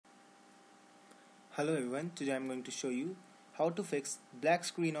Hello everyone, today I'm going to show you how to fix black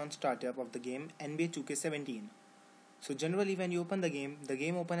screen on startup of the game NBA 2K17. So generally when you open the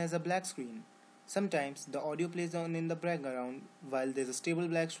game opens as a black screen. Sometimes the audio plays on in the background while there's a stable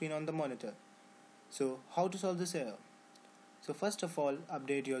black screen on the monitor. So how to solve this error? So first of all,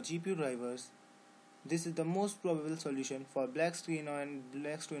 update your GPU drivers. This is the most probable solution for black screen and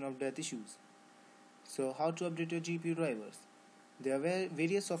black screen of death issues. So how to update your GPU drivers? There are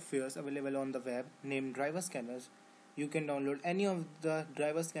various softwares available on the web named driver scanners. You can download any of the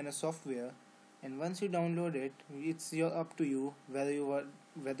driver scanner software, and once you download it, it's up to you whether you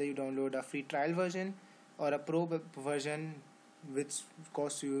download a free trial version or a pro version, which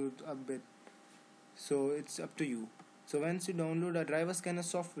costs you a bit. So it's up to you. So once you download a driver scanner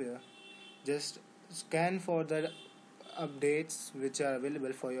software, just scan for the updates which are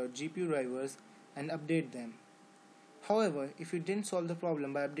available for your GPU drivers and update them. However, if you didn't solve the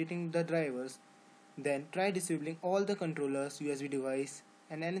problem by updating the drivers, then try disabling all the controllers, USB device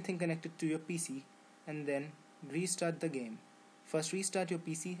and anything connected to your PC, and then restart the game. First restart your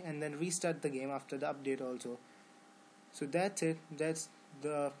PC and then restart the game after the update also. So that's it. That's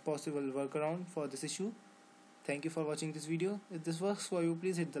the possible workaround for this issue. Thank you for watching this video. If this works for you,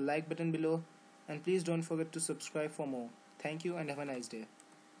 please hit the like button below and please don't forget to subscribe for more. Thank you and have a nice day.